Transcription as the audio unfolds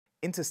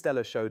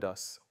Interstellar showed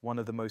us one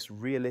of the most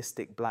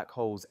realistic black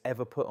holes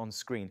ever put on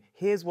screen.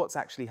 Here's what's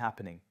actually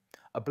happening.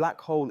 A black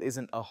hole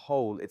isn't a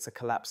hole, it's a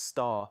collapsed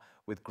star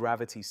with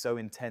gravity so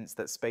intense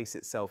that space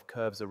itself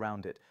curves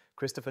around it.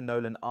 Christopher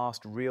Nolan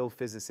asked real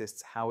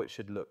physicists how it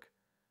should look,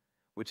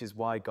 which is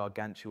why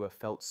Gargantua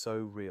felt so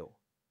real.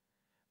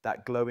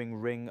 That glowing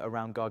ring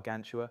around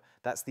Gargantua,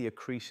 that's the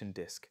accretion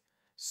disk.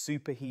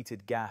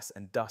 Superheated gas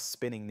and dust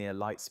spinning near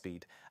light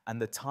speed.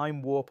 And the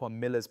time warp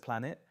on Miller's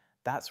planet,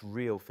 that's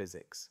real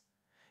physics.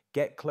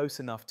 Get close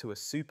enough to a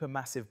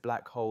supermassive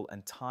black hole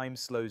and time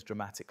slows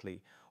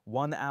dramatically.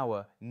 1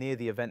 hour near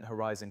the event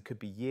horizon could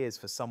be years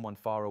for someone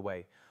far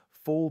away.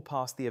 Fall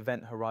past the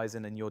event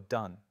horizon and you're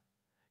done.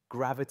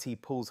 Gravity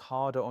pulls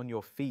harder on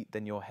your feet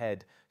than your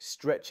head,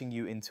 stretching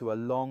you into a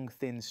long,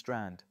 thin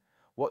strand.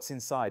 What's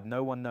inside,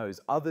 no one knows.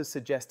 Others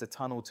suggest a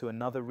tunnel to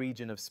another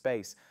region of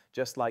space,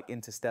 just like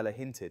Interstellar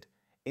hinted.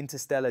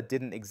 Interstellar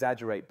didn't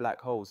exaggerate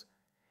black holes.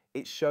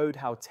 It showed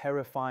how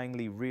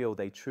terrifyingly real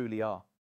they truly are.